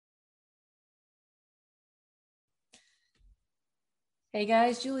Hey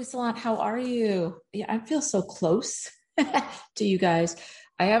guys, Julie Salant, how are you? Yeah, I feel so close to you guys.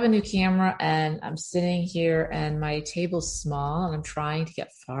 I have a new camera and I'm sitting here and my table's small and I'm trying to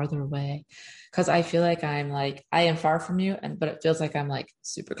get farther away because I feel like I am far from you and but it feels like I'm like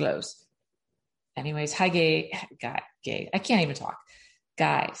super close. Anyways, hi gay. I can't even talk.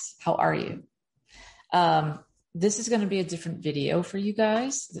 Guys, how are you? Um, this is going to be a different video for you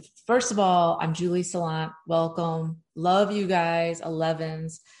guys. First of all, I'm Julie Salant. Welcome. Love you guys,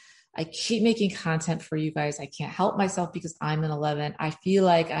 11s. I keep making content for you guys. I can't help myself because I'm an 11. I feel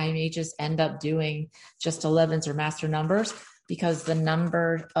like I may just end up doing just 11s or master numbers because the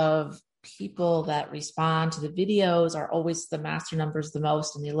number of people that respond to the videos are always the master numbers the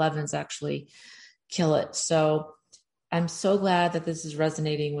most, and the 11s actually kill it. So I'm so glad that this is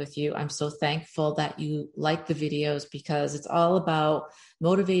resonating with you. I'm so thankful that you like the videos because it's all about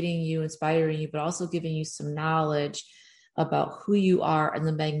motivating you, inspiring you, but also giving you some knowledge about who you are and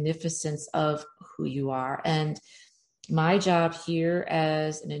the magnificence of who you are. And my job here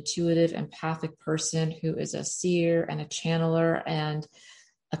as an intuitive, empathic person who is a seer and a channeler and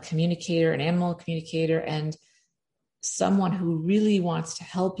a communicator, an animal communicator, and someone who really wants to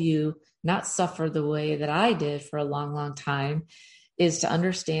help you not suffer the way that I did for a long, long time, is to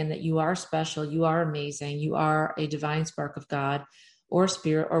understand that you are special, you are amazing, you are a divine spark of God or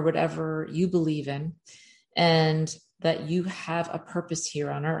spirit or whatever you believe in, and that you have a purpose here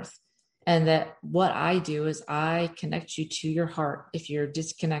on earth. And that what I do is I connect you to your heart. If you're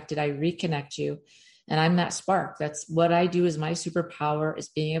disconnected, I reconnect you. And I'm that spark. That's what I do is my superpower is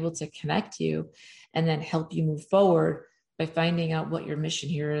being able to connect you and then help you move forward by finding out what your mission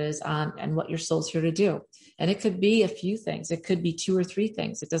here is on and what your soul's here to do. And it could be a few things. It could be two or three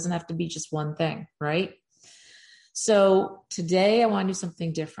things. It doesn't have to be just one thing, right? So today I want to do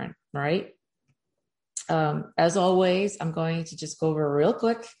something different, right? As always, I'm going to just go over real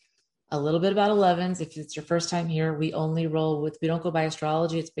quick a little bit about 11s. If it's your first time here, we don't go by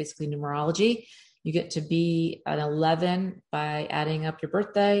astrology. It's basically numerology. You get to be an 11 by adding up your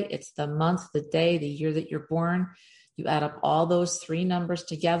birthday. It's the month, the day, the year that you're born. You add up all those three numbers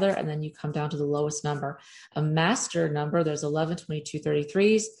together, and then you come down to the lowest number. A master number, there's 11, 22,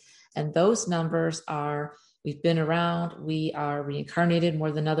 33s. And those numbers are, we've been around, we are reincarnated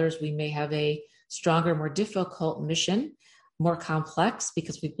more than others. We may have a stronger, more difficult mission, more complex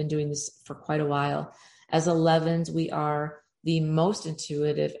because we've been doing this for quite a while. As 11s, we are the most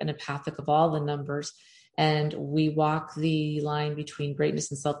intuitive and empathic of all the numbers. And we walk the line between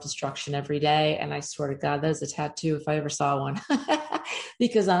greatness and self-destruction every day. And I swear to God, that is a tattoo if I ever saw one.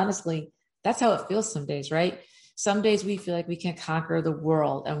 Because honestly, that's how it feels some days, right? Some days we feel like we can conquer the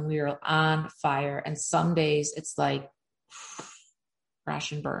world and we are on fire. And some days it's like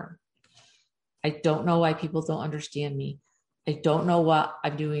crash and burn. I don't know why people don't understand me. I don't know what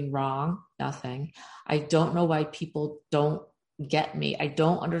I'm doing wrong. Nothing. I don't know why people don't get me. I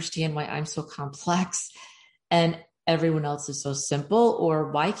don't understand why I'm so complex and everyone else is so simple,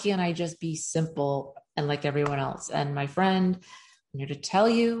 or why can't I just be simple and like everyone else? And my friend, I'm here to tell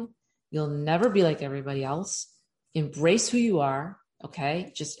you, you'll never be like everybody else. Embrace who you are.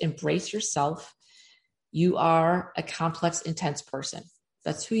 Okay. Just embrace yourself. You are a complex, intense person.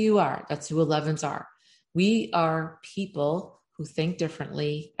 That's who you are. That's who 11s are. We are people who think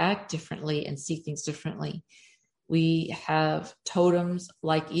differently, act differently, and see things differently. We have totems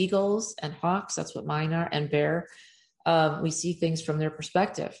like eagles and hawks. That's what mine are, and bear. We see things from their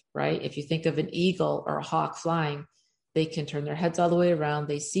perspective, right? If you think of an eagle or a hawk flying, they can turn their heads all the way around.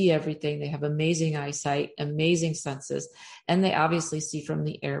 They see everything. They have amazing eyesight, amazing senses, and they obviously see from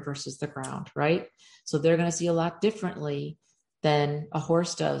the air versus the ground, right? So they're going to see a lot differently than a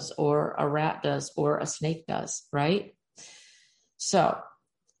horse does, or a rat does, or a snake does, right? So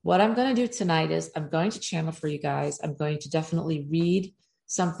what I'm going to do tonight is I'm going to channel for you guys. I'm going to definitely read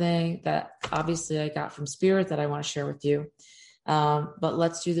something that obviously I got from Spirit that I want to share with you. But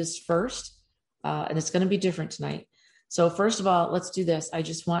let's do this first. And it's going to be different tonight. So first of all, let's do this. I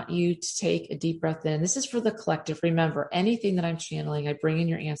just want you to take a deep breath in. This is for the collective. Remember, anything that I'm channeling, I bring in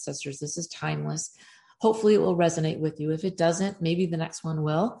your ancestors. This is timeless. Hopefully it will resonate with you. If it doesn't, maybe the next one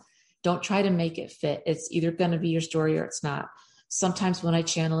will. Don't try to make it fit. It's either going to be your story or it's not. Sometimes when I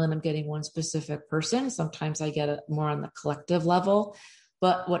channel in, I'm getting one specific person. Sometimes I get it more on the collective level.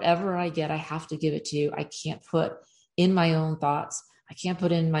 But whatever I get, I have to give it to you. I can't put in my own thoughts. I can't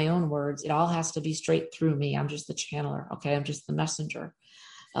put in my own words. It all has to be straight through me. I'm just the channeler. Okay. I'm just the messenger.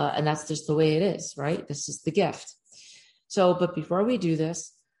 And that's just the way it is, right? This is the gift. So, but before we do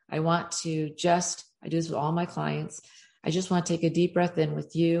this, I do this with all my clients. I just want to take a deep breath in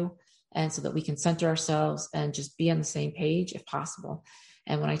with you. and so that we can center ourselves and just be on the same page if possible.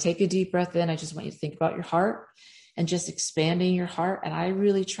 And when I take a deep breath in, I just want you to think about your heart and just expanding your heart. And I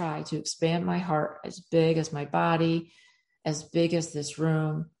really try to expand my heart as big as my body, as big as this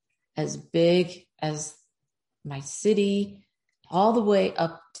room, as big as my city, all the way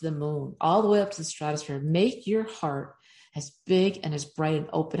up to the moon, all the way up to the stratosphere. Make your heart as big and as bright and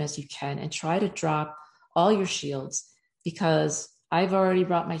open as you can, and try to drop all your shields, because I've already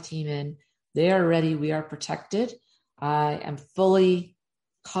brought my team in. They are ready. We are protected. I am fully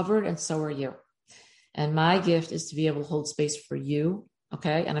covered, and so are you. And my gift is to be able to hold space for you.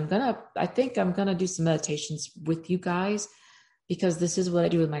 Okay. And I think I'm going to do some meditations with you guys, because this is what I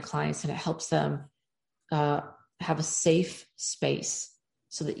do with my clients, and it helps them have a safe space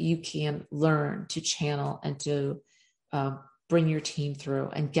so that you can learn to channel and to bring your team through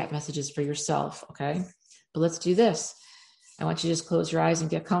and get messages for yourself. Okay. But let's do this. I want you to just close your eyes and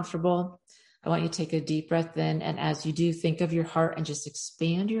get comfortable. I want you to take a deep breath in. And as you do, think of your heart and just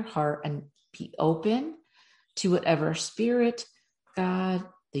expand your heart and be open to whatever spirit, God,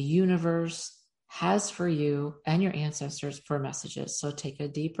 the universe has for you and your ancestors for messages. So take a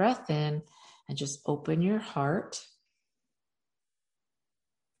deep breath in and just open your heart,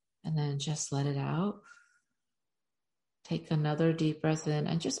 and then just let it out. Take another deep breath in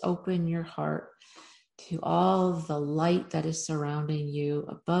and just open your heart to all the light that is surrounding you,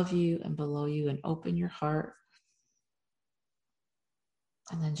 above you and below you, and open your heart,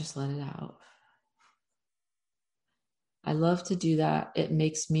 and then just let it out. I love to do that. It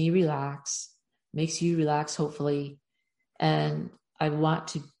makes me relax, makes you relax, hopefully. And I want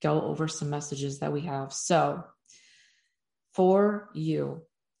to go over some messages that we have. So for you,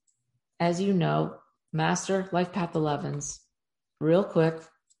 as you know, Master Life Path 11s, real quick,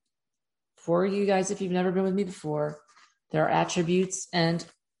 for you guys, if you've never been with me before, there are attributes and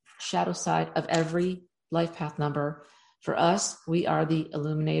shadow side of every life path number. For us, we are the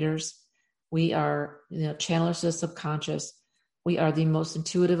illuminators. We are, channelers to the subconscious. We are the most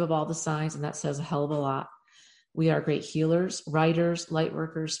intuitive of all the signs, and that says a hell of a lot. We are great healers, writers, light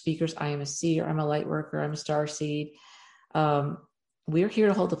workers, speakers. I am a seer. I'm a light worker. I'm a star seed. We're here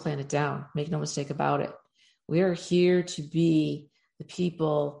to hold the planet down. Make no mistake about it. We are here to be the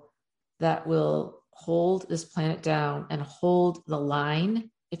people that will hold this planet down and hold the line,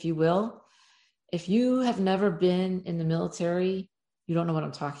 if you will. If you have never been in the military, you don't know what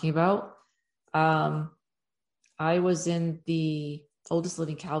I'm talking about. I was in the oldest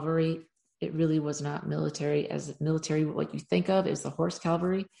living cavalry. It really was not military as military, what you think of is the horse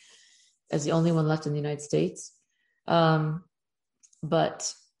cavalry, as the only one left in the United States.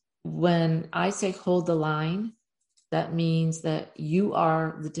 But when I say hold the line, that means that you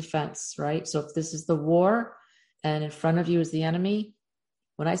are the defense, right? So if this is the war and in front of you is the enemy,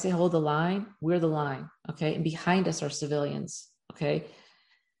 when I say hold the line, we're the line, okay? And behind us are civilians, okay?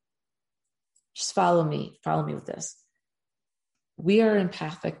 Just follow me with this. We are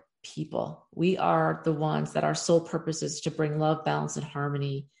empathic people. We are the ones that our sole purpose is to bring love, balance, and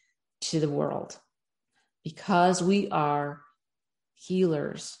harmony to the world, because we are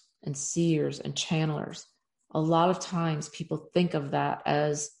healers and seers and channelers. A lot of times people think of that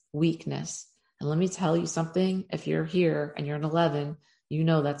as weakness. And let me tell you something. If you're here and you're an 11, you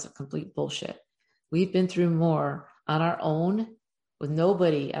know that's a complete bullshit. We've been through more on our own with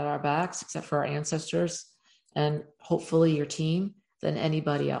nobody at our backs except for our ancestors and hopefully your team than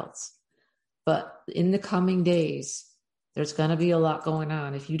anybody else. But in the coming days, there's going to be a lot going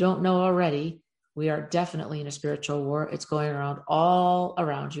on. If you don't know already, we are definitely in a spiritual war. It's going around all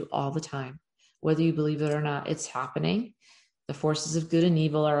around you all the time. Whether you believe it or not, it's happening. The forces of good and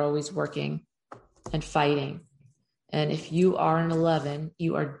evil are always working and fighting. And if you are an 11,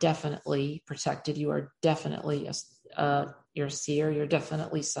 you are definitely protected. You are definitely you're a seer. You're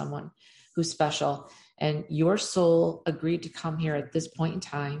definitely someone who's special. And your soul agreed to come here at this point in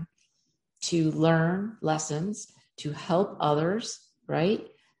time to learn lessons, to help others, right?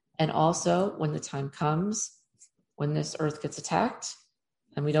 And also when the time comes, when this earth gets attacked,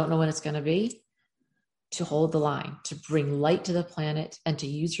 and we don't know when it's going to be, to hold the line, to bring light to the planet, and to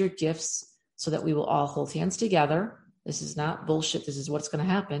use your gifts so that we will all hold hands together. This is not bullshit. This is what's going to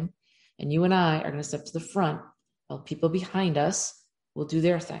happen. And you and I are going to step to the front while people behind us will do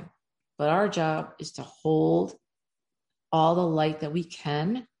their thing. But our job is to hold all the light that we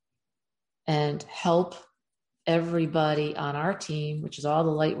can and help everybody on our team, which is all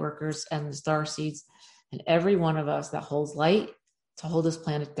the light workers and the star seeds, and every one of us that holds light, to hold this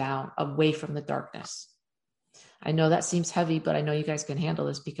planet down away from the darkness. I know that seems heavy, but I know you guys can handle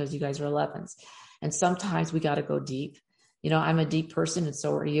this because you guys are 11s. And sometimes we got to go deep. I'm a deep person and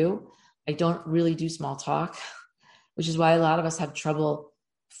so are you. I don't really do small talk, which is why a lot of us have trouble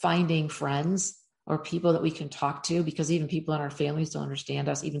finding friends or people that we can talk to, because even people in our families don't understand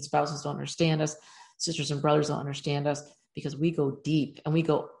us. Even spouses don't understand us. Sisters and brothers don't understand us, because we go deep and we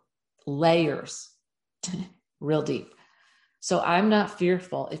go layers real deep. So I'm not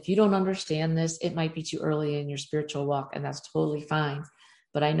fearful. If you don't understand this, it might be too early in your spiritual walk, and that's totally fine.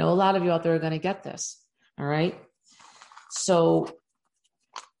 But I know a lot of you out there are going to get this. All right. So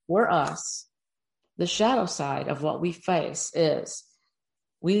for us, the shadow side of what we face is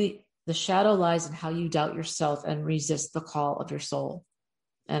the shadow lies in how you doubt yourself and resist the call of your soul.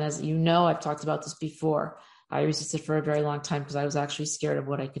 And as you know, I've talked about this before. I resisted for a very long time because I was actually scared of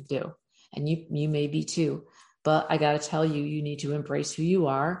what I could do. And you may be too. But I got to tell you, you need to embrace who you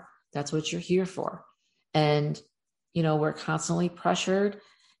are. That's what you're here for. And, we're constantly pressured.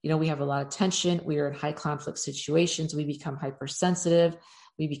 We have a lot of tension. We are in high conflict situations. We become hypersensitive.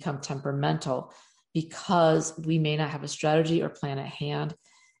 We become temperamental because we may not have a strategy or plan at hand.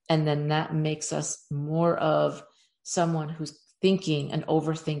 And then that makes us more of someone who's thinking and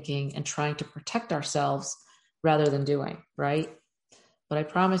overthinking and trying to protect ourselves rather than doing, right? But I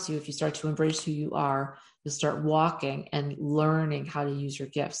promise you, if you start to embrace who you are, you'll start walking and learning how to use your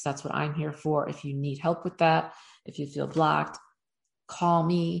gifts. That's what I'm here for. If you need help with that, if you feel blocked, call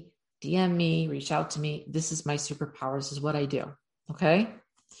me, DM me, reach out to me. This is my superpower. This is what I do. Okay.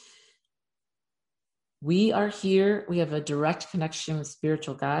 We are here. We have a direct connection with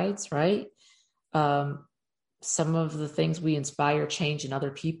spiritual guides, right? Some of the things we inspire change in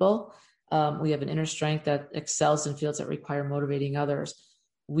other people. We have an inner strength that excels in fields that require motivating others.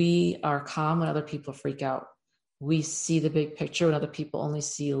 We are calm when other people freak out. We see the big picture when other people only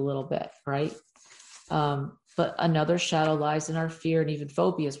see a little bit, right? But another shadow lies in our fear and even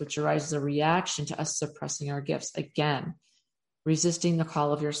phobias, which arise as a reaction to us suppressing our gifts. Again, resisting the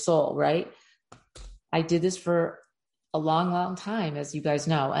call of your soul, right? I did this for a long, long time, as you guys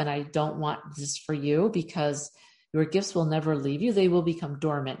know, and I don't want this for you, because your gifts will never leave you. They will become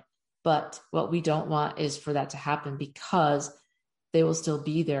dormant. But what we don't want is for that to happen, because they will still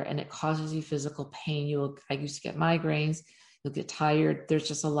be there and it causes you physical pain. I used to get migraines. You'll get tired. There's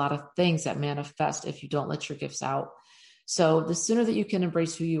just a lot of things that manifest if you don't let your gifts out. So the sooner that you can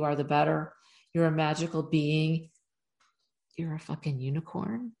embrace who you are, the better. You're a magical being. You're a fucking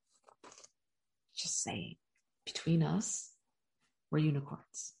unicorn. Just saying, between us, we're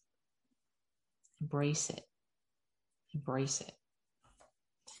unicorns. Embrace it. Embrace it.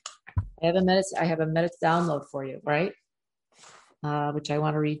 I have a meditative download for you, right? Which I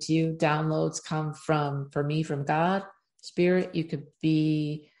want to read to you. Downloads come from God, Spirit. You could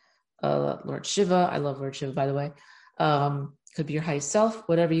be Lord Shiva. I love Lord Shiva, by the way. Could be your highest self,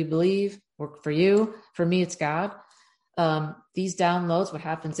 whatever you believe, work for you. For me, it's God. These downloads, what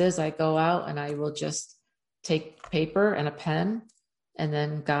happens is I go out and I will just take paper and a pen, and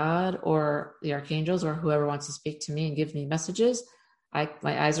then God or the archangels or whoever wants to speak to me and give me messages, my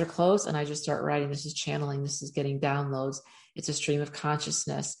eyes are closed and I just start writing. This is channeling. This is getting downloads. It's a stream of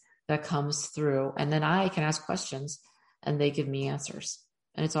consciousness that comes through. And then I can ask questions and they give me answers.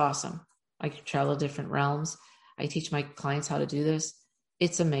 And it's awesome. I can travel to different realms. I teach my clients how to do this.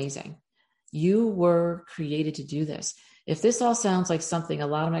 It's amazing. You were created to do this. If this all sounds like something a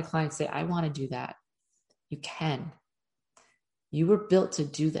lot of my clients say, I want to do that, you can. You were built to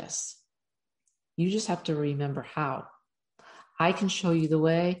do this. You just have to remember how. I can show you the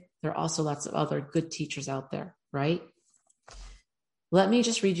way. There are also lots of other good teachers out there, right? Let me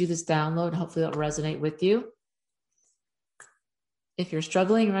just read you this download. Hopefully it'll resonate with you. If you're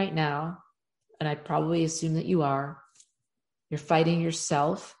struggling right now, and I probably assume that you are, you're fighting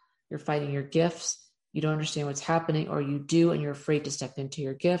yourself, you're fighting your gifts, you don't understand what's happening, or you do and you're afraid to step into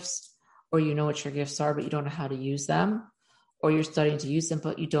your gifts, or you know what your gifts are, but you don't know how to use them, or you're studying to use them,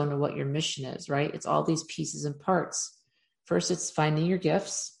 but you don't know what your mission is, right? It's all these pieces and parts. First, it's finding your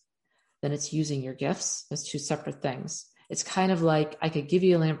gifts. Then it's using your gifts. That's two separate things. It's kind of like I could give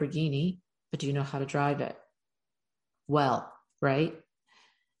you a Lamborghini, but do you know how to drive it? Well, right?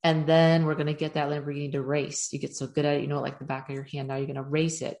 And then we're going to get that Lamborghini to race. You get so good at it, you know it like the back of your hand. Now you're going to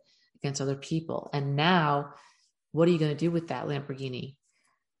race it against other people. And now, what are you going to do with that Lamborghini?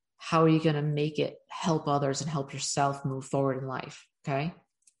 How are you going to make it help others and help yourself move forward in life? Okay.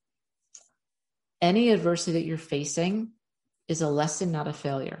 Any adversity that you're facing is a lesson, not a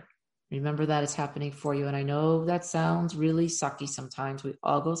failure. Remember that it's happening for you. And I know that sounds really sucky sometimes. We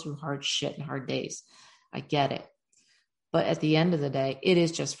all go through hard shit and hard days. I get it. But at the end of the day, it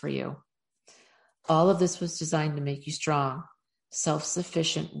is just for you. All of this was designed to make you strong,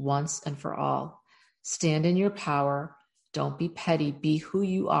 self-sufficient once and for all. Stand in your power. Don't be petty. Be who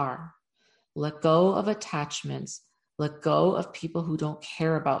you are. Let go of attachments. Let go of people who don't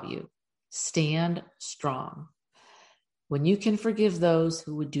care about you. Stand strong. When you can forgive those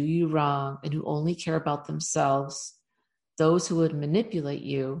who would do you wrong and who only care about themselves, those who would manipulate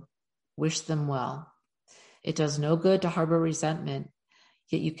you, wish them well. It does no good to harbor resentment,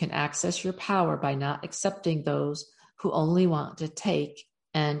 yet you can access your power by not accepting those who only want to take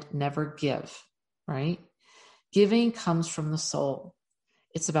and never give, right? Giving comes from the soul.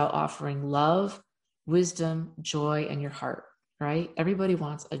 It's about offering love, wisdom, joy, and your heart, right? Everybody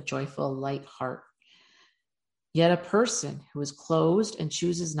wants a joyful, light heart. Yet a person who is closed and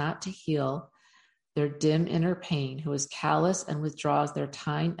chooses not to heal their dim inner pain, who is callous and withdraws their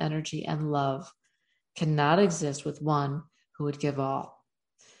time, energy, and love, cannot exist with one who would give all.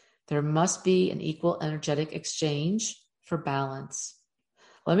 There must be an equal energetic exchange for balance.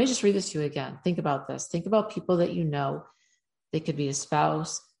 Let me just read this to you again. Think about this. Think about people that you know. They could be a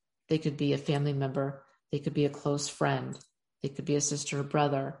spouse. They could be a family member. They could be a close friend. They could be a sister or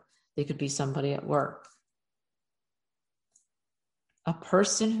brother. They could be somebody at work. A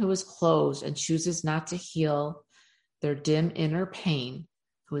person who is closed and chooses not to heal their dim inner pain,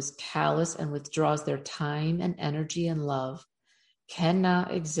 who is callous and withdraws their time and energy and love,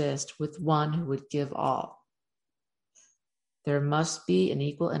 cannot exist with one who would give all. There must be an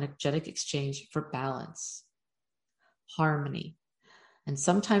equal energetic exchange for balance, harmony. And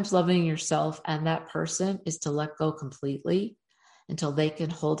sometimes loving yourself and that person is to let go completely until they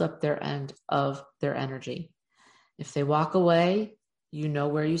can hold up their end of their energy. If they walk away, you know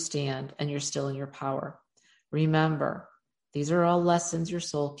where you stand and you're still in your power. Remember, these are all lessons your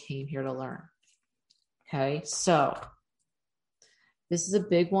soul came here to learn. Okay, so this is a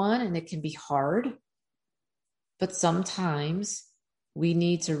big one and it can be hard, but sometimes we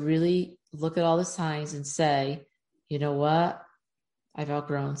need to really look at all the signs and say, you know what? I've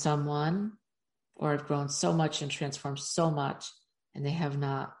outgrown someone, or I've grown so much and transformed so much, and they have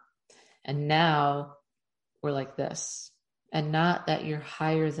not. And now we're like this. And not that you're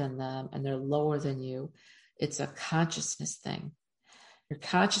higher than them and they're lower than you. It's a consciousness thing. Your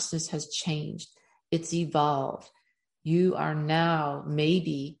consciousness has changed. It's evolved. You are now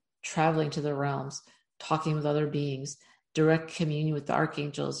maybe traveling to the realms, talking with other beings, direct communion with the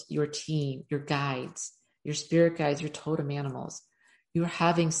archangels, your team, your guides, your spirit guides, your totem animals. You're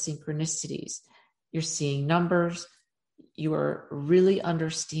having synchronicities. You're seeing numbers. You are really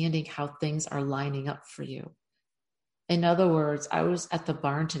understanding how things are lining up for you. In other words, I was at the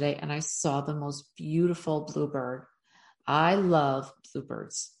barn today and I saw the most beautiful bluebird. I love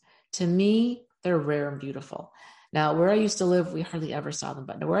bluebirds. To me, they're rare and beautiful. Now, where I used to live, we hardly ever saw them.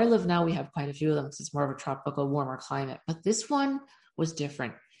 But where I live now, we have quite a few of them because it's more of a tropical, warmer climate. But this one was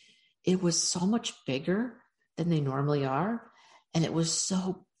different. It was so much bigger than they normally are. And it was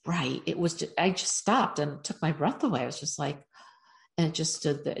so bright. I just stopped and took my breath away. I was just like, and it just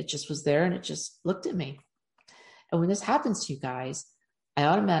stood there. It just was there and it just looked at me. And when this happens to you guys, I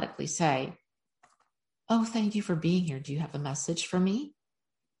automatically say, oh, thank you for being here. Do you have a message for me?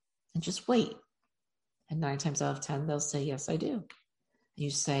 And just wait. And 9 times out of 10, they'll say, yes, I do. And you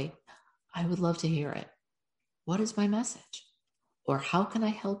say, I would love to hear it. What is my message? Or how can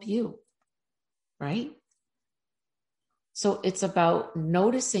I help you? Right? So it's about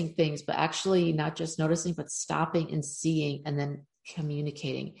noticing things, but actually not just noticing, but stopping and seeing and then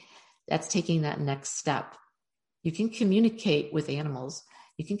communicating. That's taking that next step. You can communicate with animals.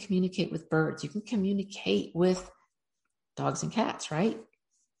 You can communicate with birds. You can communicate with dogs and cats, right?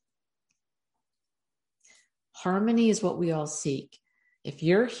 Harmony is what we all seek. If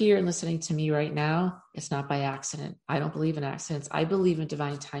you're here and listening to me right now, it's not by accident. I don't believe in accidents. I believe in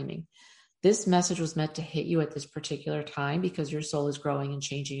divine timing. This message was meant to hit you at this particular time because your soul is growing and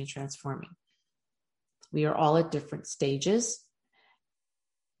changing and transforming. We are all at different stages.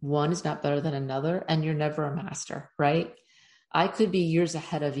 One is not better than another, and you're never a master, right? I could be years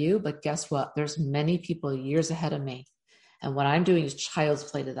ahead of you, but guess what? There's many people years ahead of me. And what I'm doing is child's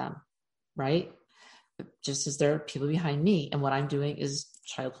play to them, right? Just as there are people behind me, and what I'm doing is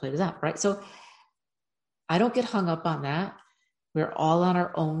child play to them, right? So I don't get hung up on that. We're all on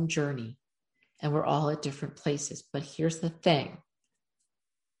our own journey, and we're all at different places. But here's the thing.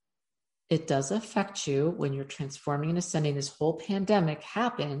 It does affect you when you're transforming and ascending. This whole pandemic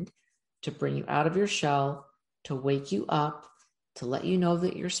happened to bring you out of your shell, to wake you up, to let you know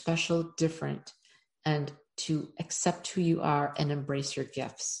that you're special, different, and to accept who you are and embrace your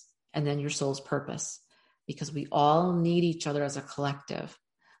gifts and then your soul's purpose, because we all need each other as a collective.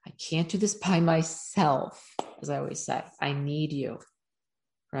 I can't do this by myself, as I always say. I need you,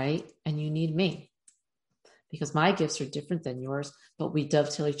 right? And you need me, because my gifts are different than yours, but we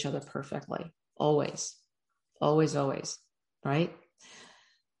dovetail each other perfectly. Always, always, always. Right?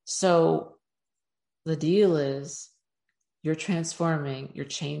 So the deal is you're transforming, you're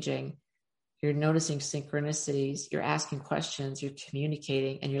changing, you're noticing synchronicities, you're asking questions, you're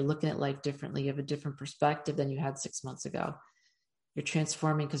communicating, and you're looking at life differently. You have a different perspective than you had 6 months ago. You're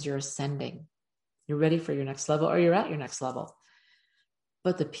transforming because you're ascending. You're ready for your next level, or you're at your next level.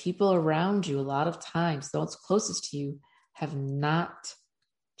 But the people around you, a lot of times, those closest to you, have not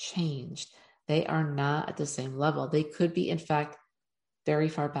changed. They are not at the same level. They could be, in fact, very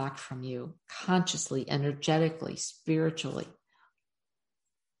far back from you, consciously, energetically, spiritually.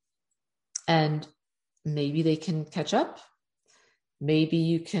 And maybe they can catch up. Maybe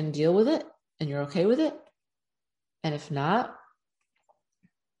you can deal with it and you're okay with it. And if not,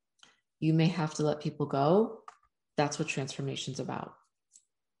 you may have to let people go. That's what transformation's about.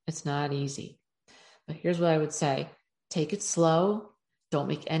 It's not easy. But here's what I would say. Take it slow. Don't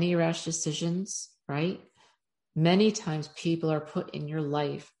make any rash decisions, right? Many times people are put in your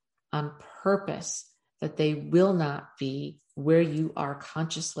life on purpose that they will not be where you are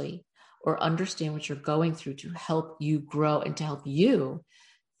consciously or understand what you're going through to help you grow and to help you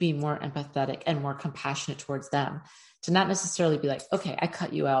be more empathetic and more compassionate towards them. To not necessarily be like, okay, I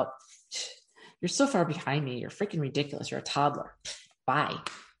cut you out. You're so far behind me. You're freaking ridiculous. You're a toddler. Bye.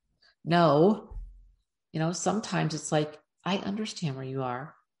 No, sometimes it's like, I understand where you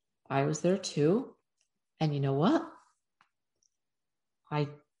are. I was there too. And you know what? I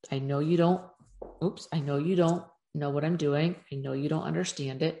know you don't, I know you don't know what I'm doing. I know you don't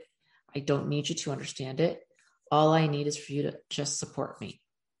understand it. I don't need you to understand it. All I need is for you to just support me.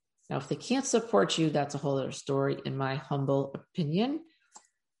 Now, if they can't support you, that's a whole other story, in my humble opinion,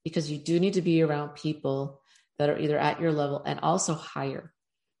 because you do need to be around people that are either at your level and also higher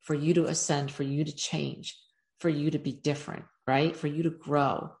for you to ascend, for you to change, for you to be different, right? For you to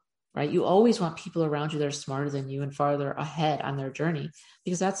grow, right? You always want people around you that are smarter than you and farther ahead on their journey,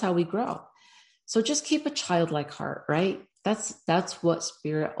 because that's how we grow. So just keep a childlike heart, right? That's what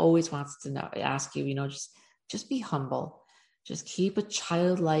Spirit always wants to know. Ask you, just be humble. Just keep a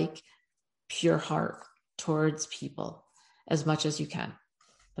childlike, pure heart towards people as much as you can.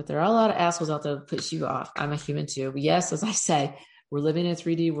 But there are a lot of assholes out there that push you off. I'm a human too. But yes, as I say, we're living in a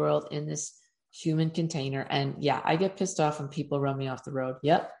 3D world in this human container. And yeah, I get pissed off when people run me off the road.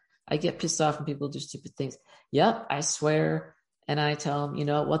 Yep. I get pissed off when people do stupid things. Yep. I swear. And I tell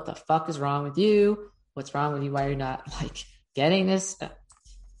them, what the fuck is wrong with you? What's wrong with you? Why are you not getting this?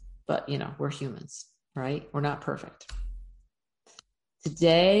 But we're humans, right? We're not perfect.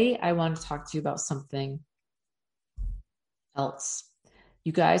 Today, I want to talk to you about something else.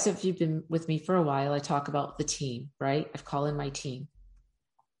 You guys, if you've been with me for a while, I talk about the team, right? I've called in my team.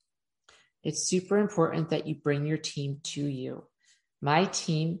 It's super important that you bring your team to you. My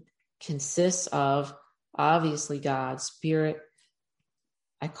team consists of, obviously, God, Spirit.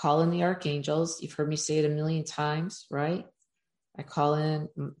 I call in the archangels. You've heard me say it a million times, right? I call in,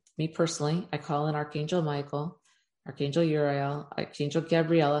 me personally, I call in Archangel Michael, Archangel Uriel, Archangel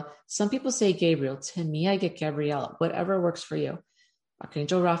Gabriella. Some people say Gabriel. To me, I get Gabriella, whatever works for you.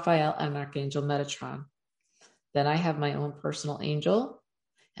 Archangel Raphael and Archangel Metatron. Then I have my own personal angel.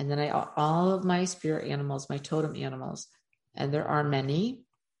 And then all of my spirit animals, my totem animals. And there are many.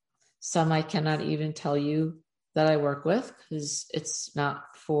 Some I cannot even tell you that I work with because it's not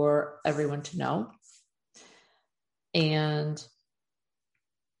for everyone to know. And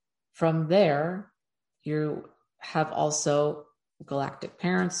from there, you have also galactic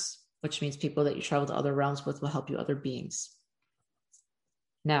parents, which means people that you travel to other realms with will help you, other beings.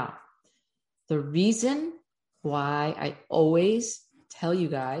 Now, the reason why I always tell you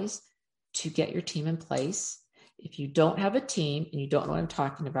guys to get your team in place, if you don't have a team and you don't know what I'm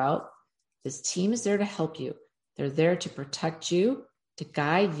talking about, this team is there to help you. They're there to protect you, to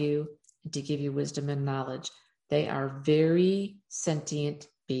guide you, and to give you wisdom and knowledge. They are very sentient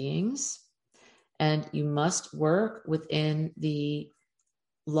beings, and you must work within the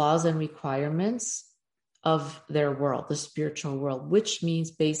laws and requirements of their world, the spiritual world, which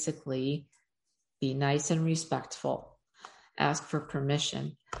means basically be nice and respectful. Ask for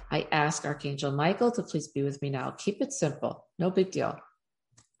permission. I ask Archangel Michael to please be with me now. Keep it simple. No big deal,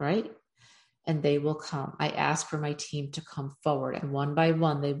 right? And they will come. I ask for my team to come forward, and one by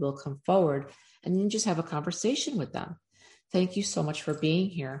one, they will come forward, and then just have a conversation with them. Thank you so much for being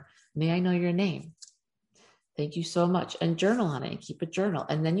here. May I know your name? Thank you so much. And journal on it and keep a journal.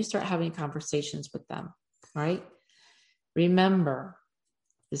 And then you start having conversations with them, right? Remember,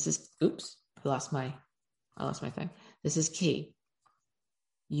 this is, I lost my thing. This is key.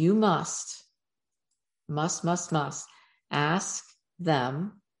 You must must ask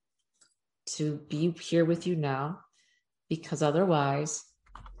them to be here with you now, because otherwise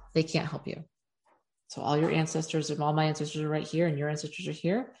they can't help you. So all your ancestors and all my ancestors are right here, and your ancestors are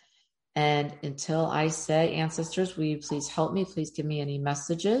here. And until I say, ancestors, will you please help me? Please give me any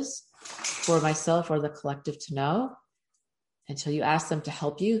messages for myself or the collective to know. Until you ask them to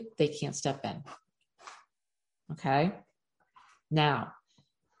help you, they can't step in. Okay? Now,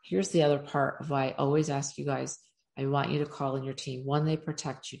 here's the other part of why I always ask you guys, I want you to call in your team. 1, they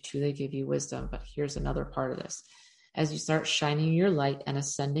protect you. 2, they give you wisdom. But here's another part of this. As you start shining your light and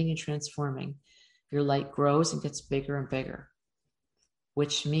ascending and transforming, your light grows and gets bigger and bigger,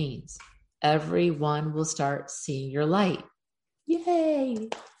 which means everyone will start seeing your light. Yay!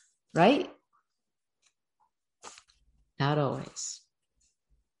 Right? Not always.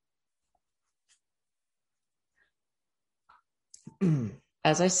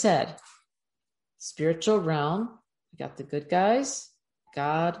 As I said, spiritual realm, we got the good guys,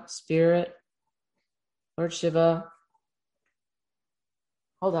 God, Spirit, Lord Shiva.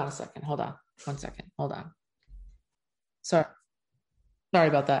 Hold on a second. Hold on. 1 second. Hold on. Sorry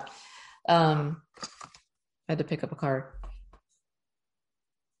about that. I had to pick up a card.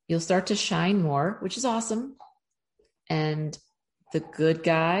 You'll start to shine more, which is awesome. And the good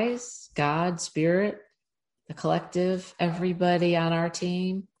guys, God, Spirit, the collective, everybody on our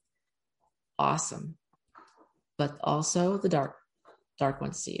team, awesome. But also the dark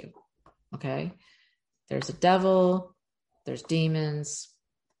ones see you. Okay? There's a devil, there's demons,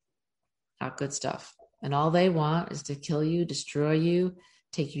 not good stuff. And all they want is to kill you, destroy you,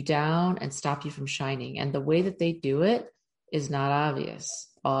 take you down, and stop you from shining. And the way that they do it is not obvious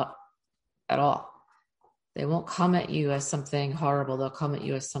at all. They won't come at you as something horrible. They'll come at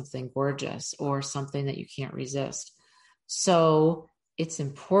you as something gorgeous or something that you can't resist. So it's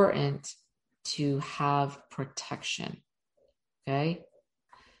important to have protection. Okay?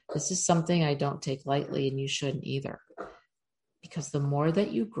 This is something I don't take lightly, and you shouldn't either. Because the more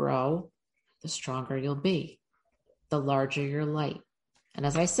that you grow, the stronger you'll be, the larger your light. And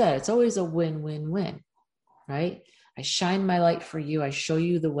as I said, it's always a win-win-win, right? I shine my light for you. I show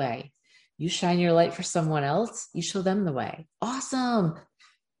you the way. You shine your light for someone else. You show them the way. Awesome.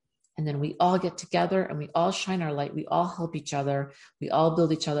 And then we all get together and we all shine our light. We all help each other. We all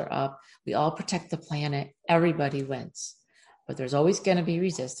build each other up. We all protect the planet. Everybody wins. But there's always going to be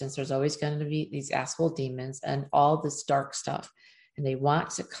resistance. There's always going to be these asshole demons and all this dark stuff. And they want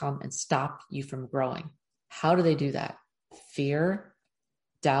to come and stop you from growing. How do they do that? Fear,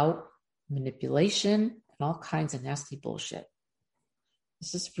 doubt, manipulation, and all kinds of nasty bullshit.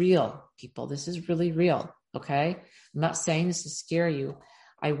 This is real, people. This is really real, okay? I'm not saying this to scare you.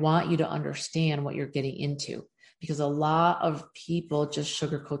 I want you to understand what you're getting into, because a lot of people just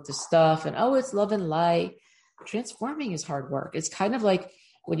sugarcoat this stuff and, oh, it's love and light. Transforming is hard work. It's kind of like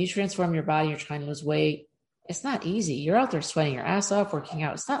when you transform your body, you're trying to lose weight. It's not easy. You're out there sweating your ass off, working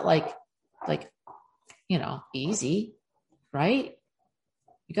out. It's not like, easy, right?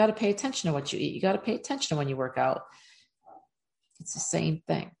 You got to pay attention to what you eat. You got to pay attention to when you work out. It's the same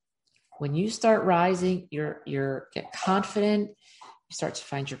thing. When you start rising, you're get confident. You start to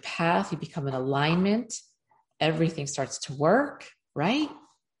find your path. You become in alignment. Everything starts to work, right?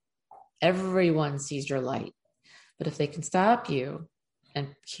 Everyone sees your light. But if they can stop you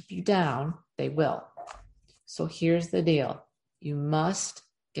and keep you down, they will. So here's the deal. You must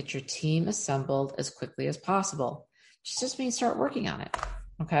get your team assembled as quickly as possible. Which just means start working on it.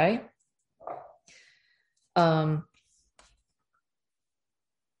 Okay?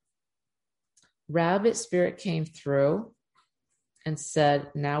 Rabbit Spirit came through and said,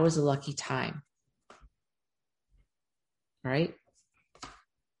 now is a lucky time. Right?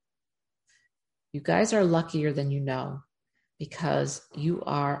 You guys are luckier than you know, because you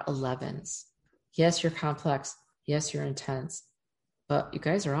are 11s. Yes, you're complex. Yes, you're intense. But you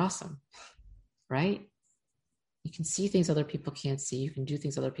guys are awesome. Right? You can see things other people can't see. You can do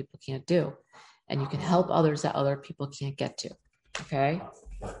things other people can't do. And you can help others that other people can't get to. Okay?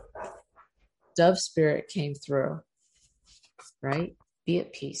 Dove Spirit came through, right? Be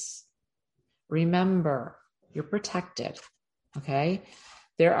at peace. Remember, you're protected, okay?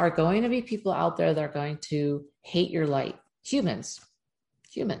 There are going to be people out there that are going to hate your light. Humans,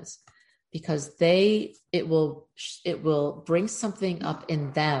 because it will bring something up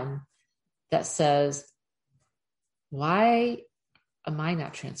in them that says, why am I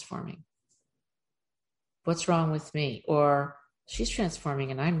not transforming? What's wrong with me? Or she's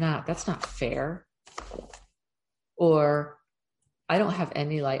transforming and I'm not. That's not fair. Or I don't have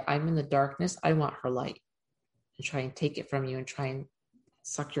any light. I'm in the darkness. I want her light. And try and take it from you and try and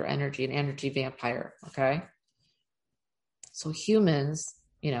suck your energy, an energy vampire. Okay. So humans,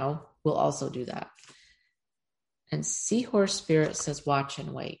 will also do that. And Seahorse Spirit says, watch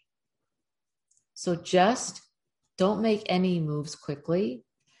and wait. So just don't make any moves quickly.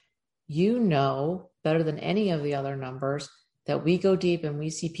 You know better than any of the other numbers that we go deep and we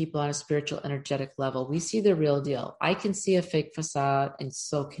see people on a spiritual, energetic level. We see the real deal. I can see a fake facade, and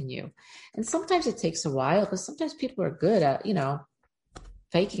so can you. And sometimes it takes a while because sometimes people are good at,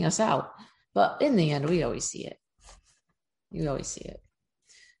 faking us out. But in the end, we always see it. You always see it.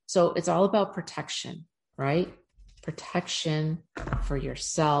 So it's all about protection, right? Protection for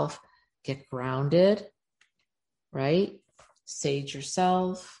yourself. Get grounded, right? Sage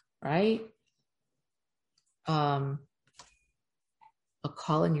yourself, right? But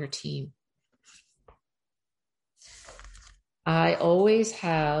call in your team. I always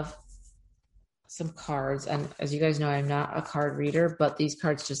have some cards, and as you guys know, I'm not a card reader, but these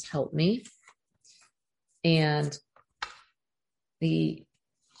cards just help me. And the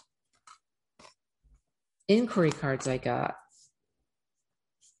inquiry cards I got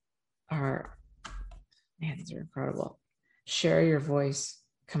are, man, these are incredible. Share your voice,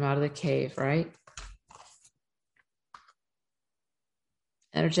 come out of the cave, right?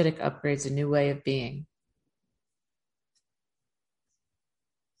 Energetic upgrades, a new way of being.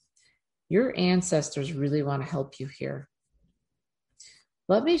 Your ancestors really want to help you here.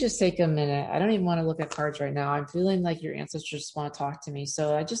 Let me just take a minute. I don't even want to look at cards right now. I'm feeling like your ancestors just want to talk to me.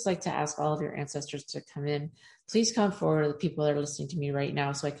 So I just like to ask all of your ancestors to come in. Please come forward, the people that are listening to me right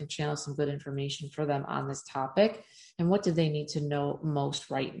now, so I can channel some good information for them on this topic. And what do they need to know most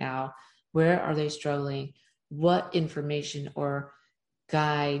right now? Where are they struggling? What information or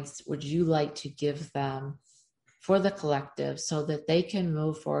guides would you like to give them for the collective so that they can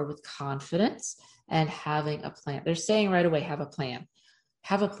move forward with confidence and having a plan? They're saying right away, have a plan.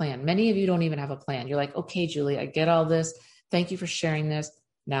 Have a plan. Many of you don't even have a plan. You're like, okay, Julie, I get all this. Thank you for sharing this.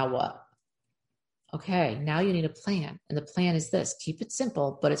 Now what? Okay, now you need a plan. And the plan is this. Keep it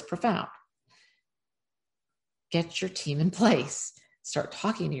simple, but it's profound. Get your team in place. Start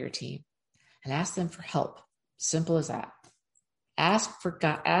talking to your team and ask them for help. Simple as that. Ask for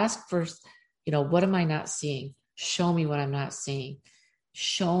God. Ask for, what am I not seeing? Show me what I'm not seeing.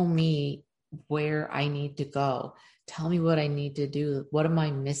 Show me where I need to go. Tell me what I need to do. What am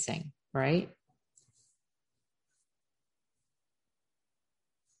I missing, right?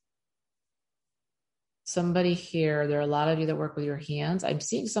 Somebody here, there are a lot of you that work with your hands. I'm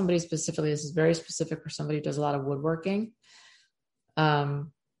seeing somebody specifically, this is very specific for somebody who does a lot of woodworking.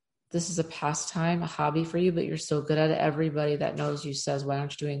 This is a pastime, a hobby for you, but you're so good at it. Everybody that knows you says, why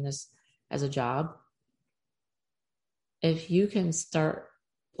aren't you doing this as a job? If you can start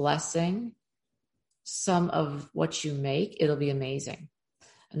blessing some of what you make, it'll be amazing.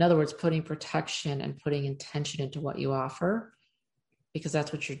 In other words, putting protection and putting intention into what you offer, because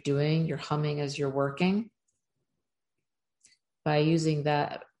that's what you're doing. You're humming as you're working. By using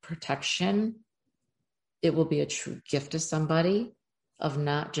that protection, it will be a true gift to somebody of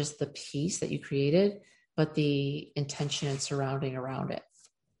not just the piece that you created, but the intention and surrounding around it.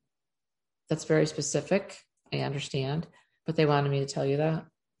 That's very specific. I understand, but they wanted me to tell you that.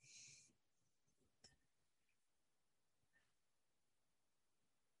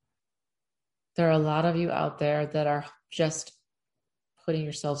 There are a lot of you out there that are just putting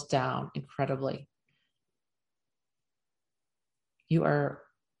yourselves down incredibly. You are,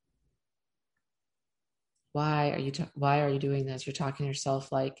 why are you doing this? You're talking to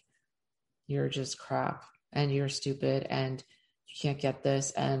yourself like you're just crap and you're stupid and you can't get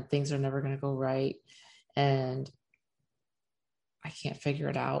this and things are never going to go right and I can't figure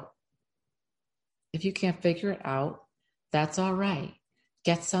it out. If you can't figure it out, that's all right.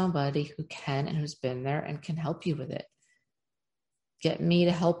 Get somebody who can and who's been there and can help you with it. Get me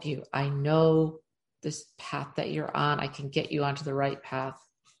to help you. I know this path that you're on. I can get you onto the right path,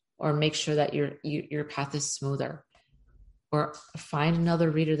 or make sure that your path is smoother, or find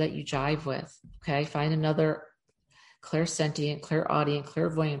another reader that you jive with. Okay. Find another clairsentient, clairaudient,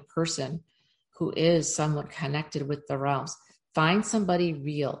 clairvoyant person who is somewhat connected with the realms. Find somebody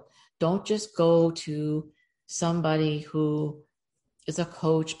real. Don't just go to somebody who is a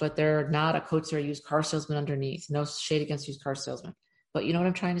coach, but they're not a coach. They're a used car salesman underneath. No shade against used car salesman. But you know what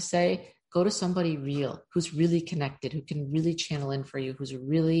I'm trying to say? Go to somebody real, who's really connected, who can really channel in for you, who's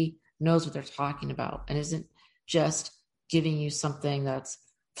really knows what they're talking about and isn't just giving you something that's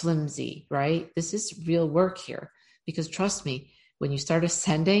flimsy, right? This is real work here. Because trust me, when you start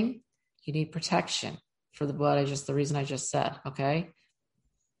ascending, you need protection for the reason I just said, okay?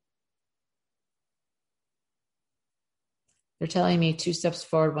 They're telling me 2 steps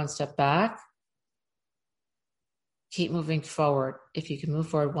forward, 1 step back. Keep moving forward. If you can move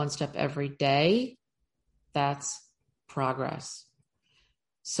forward 1 step every day, that's progress.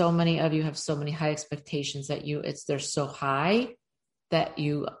 So many of you have so many high expectations that they're so high that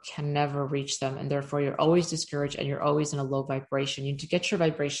you can never reach them. And therefore you're always discouraged and you're always in a low vibration. You need to get your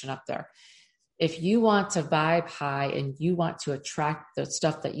vibration up there. If you want to vibe high and you want to attract the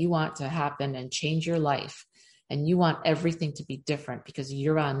stuff that you want to happen and change your life, and you want everything to be different because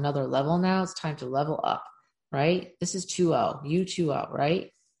you're on another level now, it's time to level up, right? This is 2.0, you 2.0,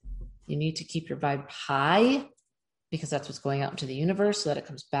 right? You need to keep your vibe high because that's what's going out into the universe so that it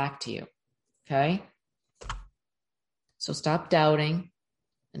comes back to you, okay? So stop doubting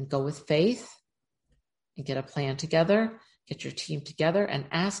and go with faith and get a plan together, get your team together and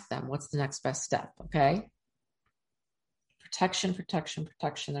ask them, what's the next best step, okay? Protection, protection,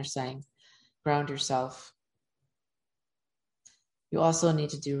 protection, they're saying. Ground yourself. You also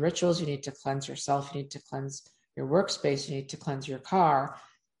need to do rituals. You need to cleanse yourself. You need to cleanse your workspace. You need to cleanse your car.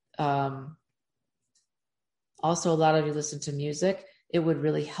 Also, a lot of you listen to music. It would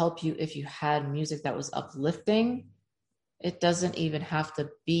really help you if you had music that was uplifting. It doesn't even have to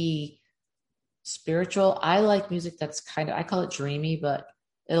be spiritual. I like music that's I call it dreamy, but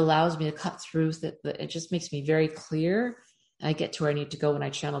it allows me to cut through. It just makes me very clear. And I get to where I need to go when I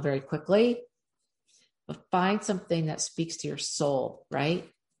channel very quickly. But find something that speaks to your soul, right?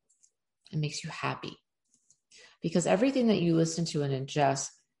 And makes you happy. Because everything that you listen to and ingest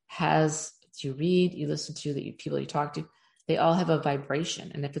you read, you listen to, people you talk to, they all have a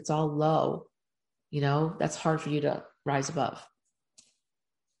vibration. And if it's all low, that's hard for you to rise above.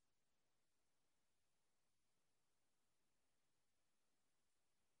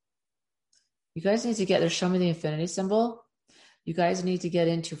 You guys need to show me the infinity symbol. You guys need to get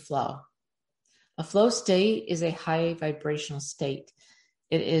into flow. A flow state is a high vibrational state.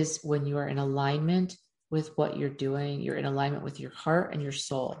 It is when you are in alignment with what you're doing. You're in alignment with your heart and your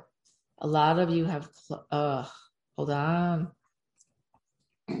soul. A lot of you have, hold on.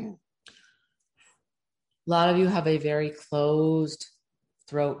 A lot of you have a very closed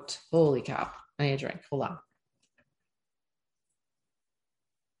throat. Holy cow. I need a drink. Hold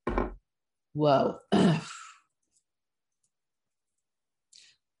on. Whoa.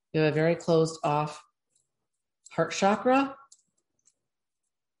 You have a very closed off heart chakra.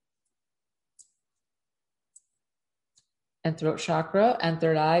 And throat chakra, and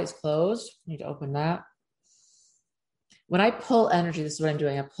third eye is closed. You need to open that. When I pull energy, this is what I'm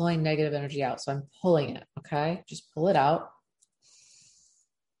doing. I'm pulling negative energy out. So I'm pulling it, okay? Just pull it out.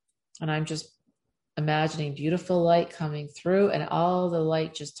 And I'm just imagining beautiful light coming through, and all the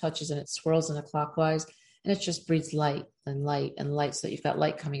light just touches and it swirls in a clockwise, and it just breathes light and light and light, so that you've got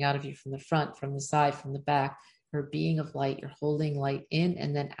light coming out of you from the front, from the side, from the back. You're a being of light. You're holding light in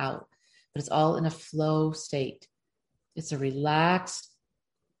and then out. But it's all in a flow state. It's a relaxed,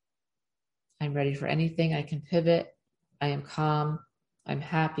 I'm ready for anything. I can pivot. I am calm. I'm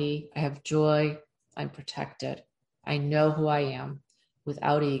happy. I have joy. I'm protected. I know who I am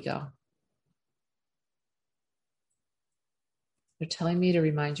without ego. They're telling me to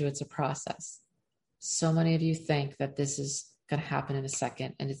remind you it's a process. So many of you think that this is going to happen in a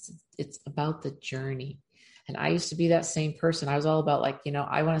second, and it's about the journey. And I used to be that same person. I was all about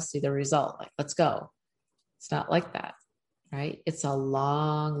I want to see the result. Let's go. It's not like that. Right? It's a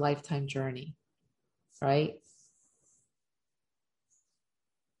long lifetime journey, right?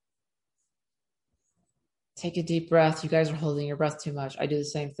 Take a deep breath. You guys are holding your breath too much. I do the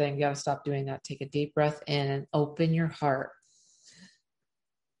same thing. You got to stop doing that. Take a deep breath in and open your heart.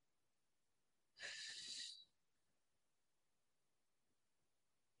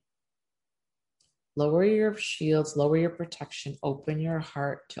 Lower your shields, lower your protection, open your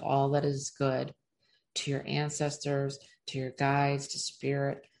heart to all that is good, to your ancestors, to your guides, to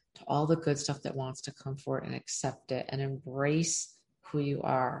spirit, to all the good stuff that wants to come forward, and accept it and embrace who you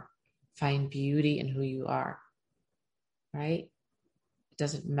are. Find beauty in who you are, right? It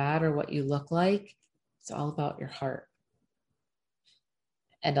doesn't matter what you look like. It's all about your heart.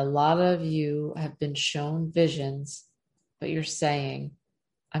 And a lot of you have been shown visions, but you're saying,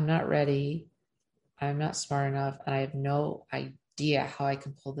 I'm not ready. I'm not smart enough. And I have no idea how I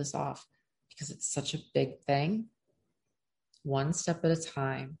can pull this off because it's such a big thing. One step at a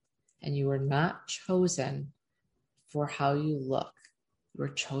time. And you were not chosen for how you look. You were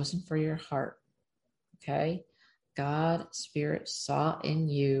chosen for your heart. Okay? God, Spirit saw in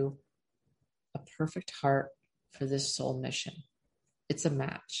you a perfect heart for this soul mission. It's a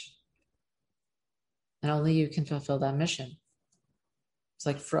match. And only you can fulfill that mission. It's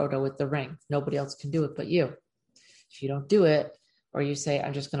like Frodo with the ring. Nobody else can do it but you. If you don't do it, or you say,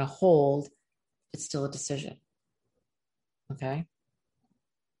 I'm just going to hold, it's still a decision. Okay?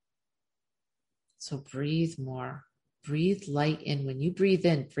 So breathe more. Breathe light in. When you breathe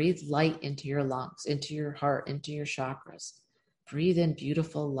in, breathe light into your lungs, into your heart, into your chakras. Breathe in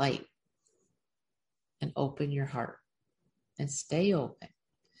beautiful light and open your heart and stay open.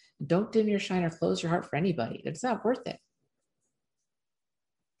 Don't dim your shine or close your heart for anybody. It's not worth it.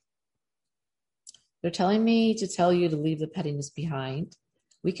 They're telling me to tell you to leave the pettiness behind.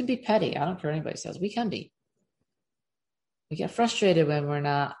 We can be petty. I don't care what anybody says. We can be. We get frustrated when we're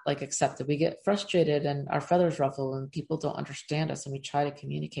not accepted. We get frustrated and our feathers ruffle and people don't understand us and we try to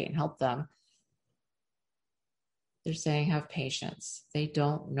communicate and help them. They're saying have patience. They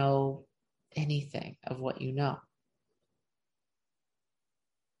don't know anything of what you know.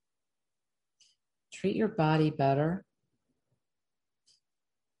 Treat your body better.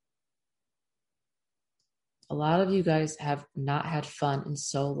 A lot of you guys have not had fun in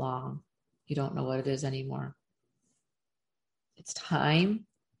so long. You don't know what it is anymore. It's time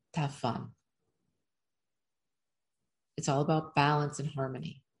to have fun. It's all about balance and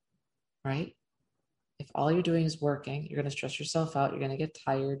harmony, right? If all you're doing is working, you're going to stress yourself out. You're going to get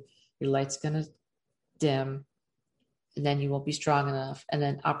tired. Your light's going to dim. And then you won't be strong enough. And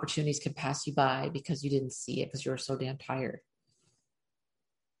then opportunities can pass you by because you didn't see it because you were so damn tired.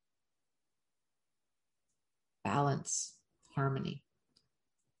 Balance, harmony.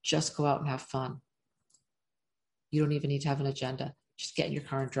 Just go out and have fun. You don't even need to have an agenda. Just get in your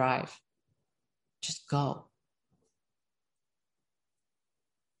car and drive. Just go.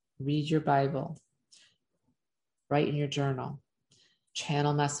 Read your Bible. Write in your journal.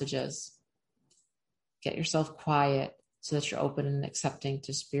 Channel messages. Get yourself quiet so that you're open and accepting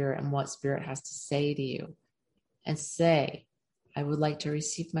to Spirit and what Spirit has to say to you. And say, I would like to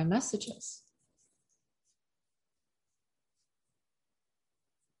receive my messages.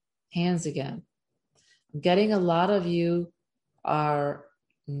 Hands again. I'm getting a lot of you are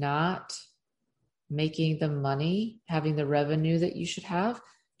not making the money, having the revenue that you should have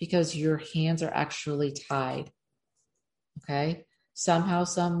because your hands are actually tied. Okay? Somehow,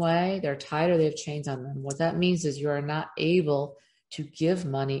 some way, they're tied or they have chains on them. What that means is you are not able to give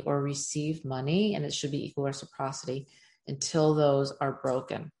money or receive money, and it should be equal reciprocity until those are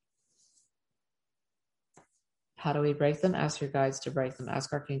broken. How do we break them? Ask your guides to break them.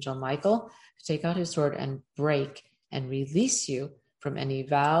 Ask Archangel Michael to take out his sword and break and release you from any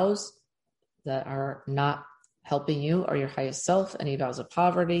vows that are not helping you or your highest self, any vows of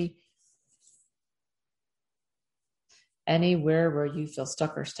poverty, anywhere where you feel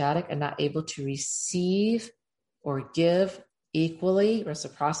stuck or static and not able to receive or give equally,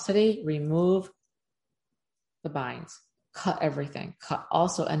 reciprocity, remove the binds. Cut everything. Cut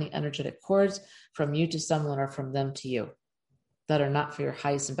also any energetic cords from you to someone or from them to you that are not for your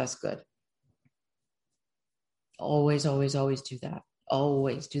highest and best good. Always, always, always do that.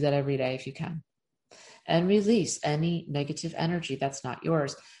 Always do that every day if you can. And release any negative energy that's not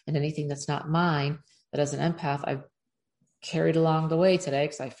yours and anything that's not mine that as an empath I've carried along the way today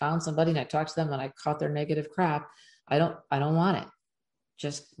because I found somebody and I talked to them and I caught their negative crap. I don't want it.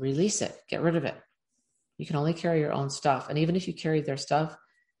 Just release it. Get rid of it. You can only carry your own stuff. And even if you carry their stuff,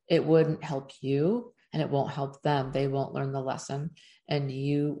 it wouldn't help you and it won't help them. They won't learn the lesson and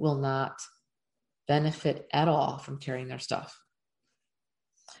you will not benefit at all from carrying their stuff.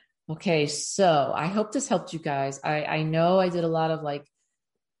 Okay, so I hope this helped you guys. I know I did a lot of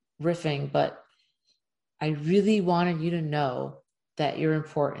riffing, but I really wanted you to know that you're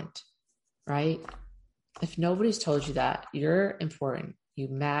important, right? If nobody's told you that, you're important. You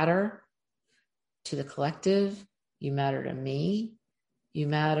matter to the collective. You matter to me. You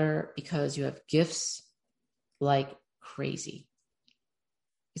matter because you have gifts like crazy.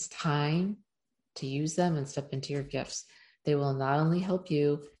 It's time to use them and step into your gifts. They will not only help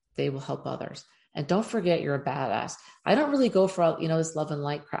you, they will help others. And don't forget you're a badass. I don't really go for, this love and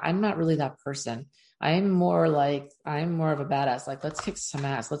light crap. I'm not really that person. I'm more of a badass. Let's kick some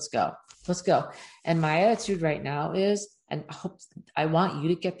ass. Let's go. Let's go. And my attitude right now is, and I want you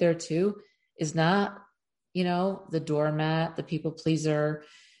to get there too, is not, the doormat, the people pleaser,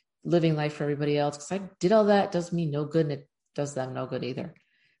 living life for everybody else. Because I did all that, does me no good, and it does them no good either.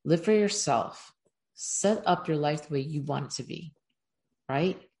 Live for yourself. Set up your life the way you want it to be,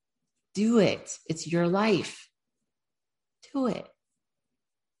 right? Do it. It's your life. Do it.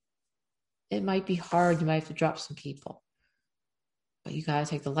 It might be hard. You might have to drop some people. But you got to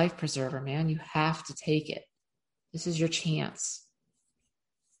take the life preserver, man. You have to take it. This is your chance.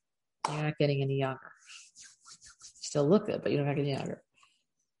 You're not getting any younger. You still look good, but you're not getting younger.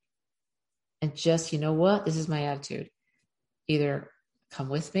 And just, you know what? This is my attitude. Either come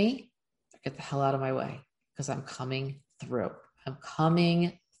with me or get the hell out of my way because I'm coming through. I'm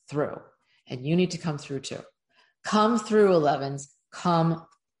coming through. And you need to come through too. Come through, 11s. Come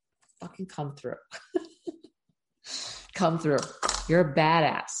through. Come through. You're a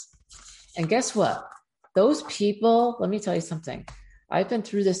badass. And guess what? Those people, let me tell you something. I've been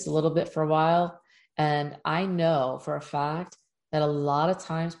through this a little bit for a while, and I know for a fact that a lot of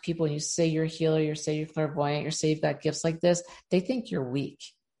times people, when you say you're a healer, you say you're clairvoyant, you say you've got gifts like this, they think you're weak.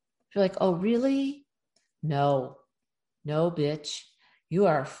 You're like, oh, really? No, bitch. You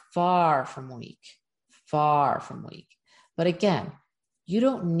are far from weak. Far from weak. But again, you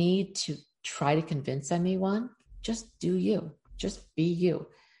don't need to try to convince anyone. Just do you. Just be you.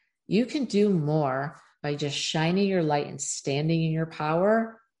 You can do more by just shining your light and standing in your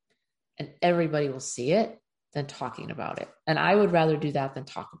power, and everybody will see it than talking about it. And I would rather do that than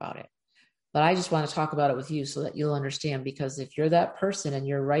talk about it. But I just want to talk about it with you so that you'll understand, because if you're that person and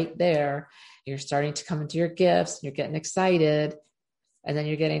you're right there, you're starting to come into your gifts, and you're getting excited, and then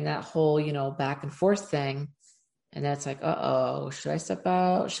you're getting that whole, back and forth thing. And that's like, uh-oh, should I step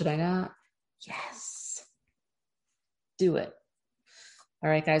out? Should I not? Yes. Do it. All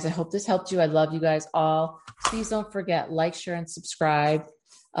right, guys, I hope this helped you. I love you guys all. Please don't forget, like, share, and subscribe.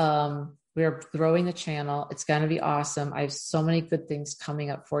 We're growing the channel. It's going to be awesome. I have so many good things coming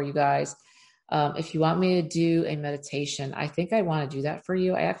up for you guys. If you want me to do a meditation, I think I want to do that for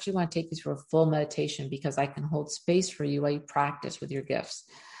you. I actually want to take you through a full meditation because I can hold space for you while you practice with your gifts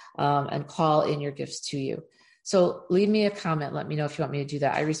and call in your gifts to you. So leave me a comment. Let me know if you want me to do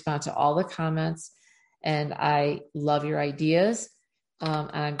that. I respond to all the comments, and I love your ideas.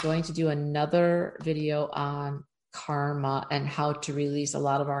 And I'm going to do another video on karma and how to release a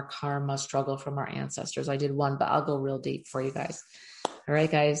lot of our karma struggle from our ancestors. I did one, but I'll go real deep for you guys. All right,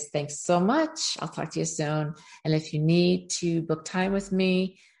 guys, thanks so much. I'll talk to you soon. And if you need to book time with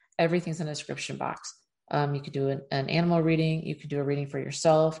me, everything's in the description box. You could do an animal reading. You could do a reading for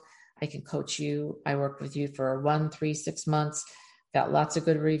yourself. I can coach you. I work with you for 1, 3, 6 months. Got lots of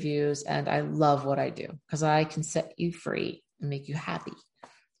good reviews, and I love what I do because I can set you free and make you happy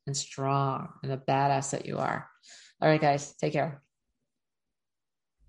and strong and the badass that you are. All right, guys, take care.